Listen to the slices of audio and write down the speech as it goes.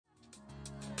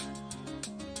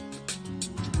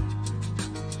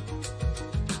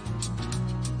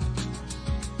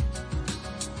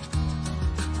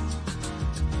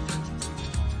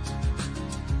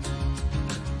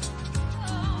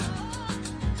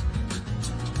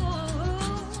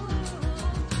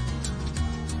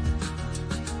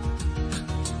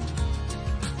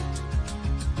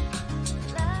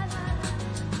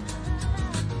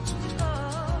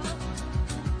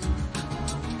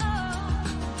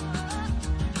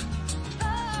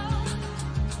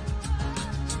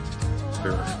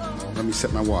Spirit. Let me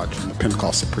set my watch. I'm a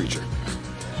Pentecostal preacher.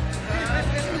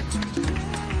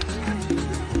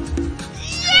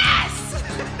 Yes!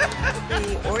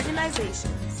 The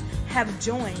organizations have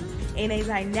joined in a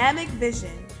dynamic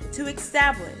vision to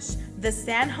establish the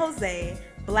San Jose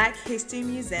Black History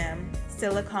Museum,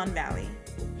 Silicon Valley.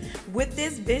 With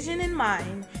this vision in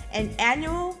mind, an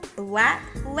annual Black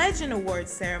Legend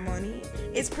Awards ceremony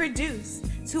is produced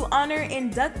to honor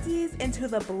inductees into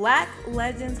the Black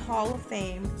Legends Hall of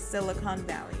Fame, Silicon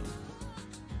Valley.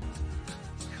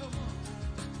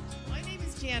 My name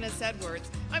is Janice Edwards.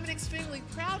 I'm an extremely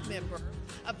proud member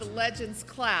of the Legends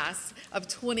class of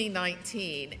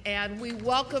 2019, and we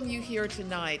welcome you here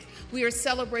tonight. We are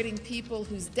celebrating people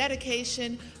whose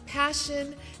dedication,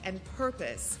 passion, and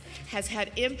purpose has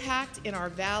had impact in our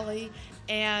valley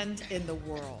and in the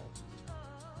world.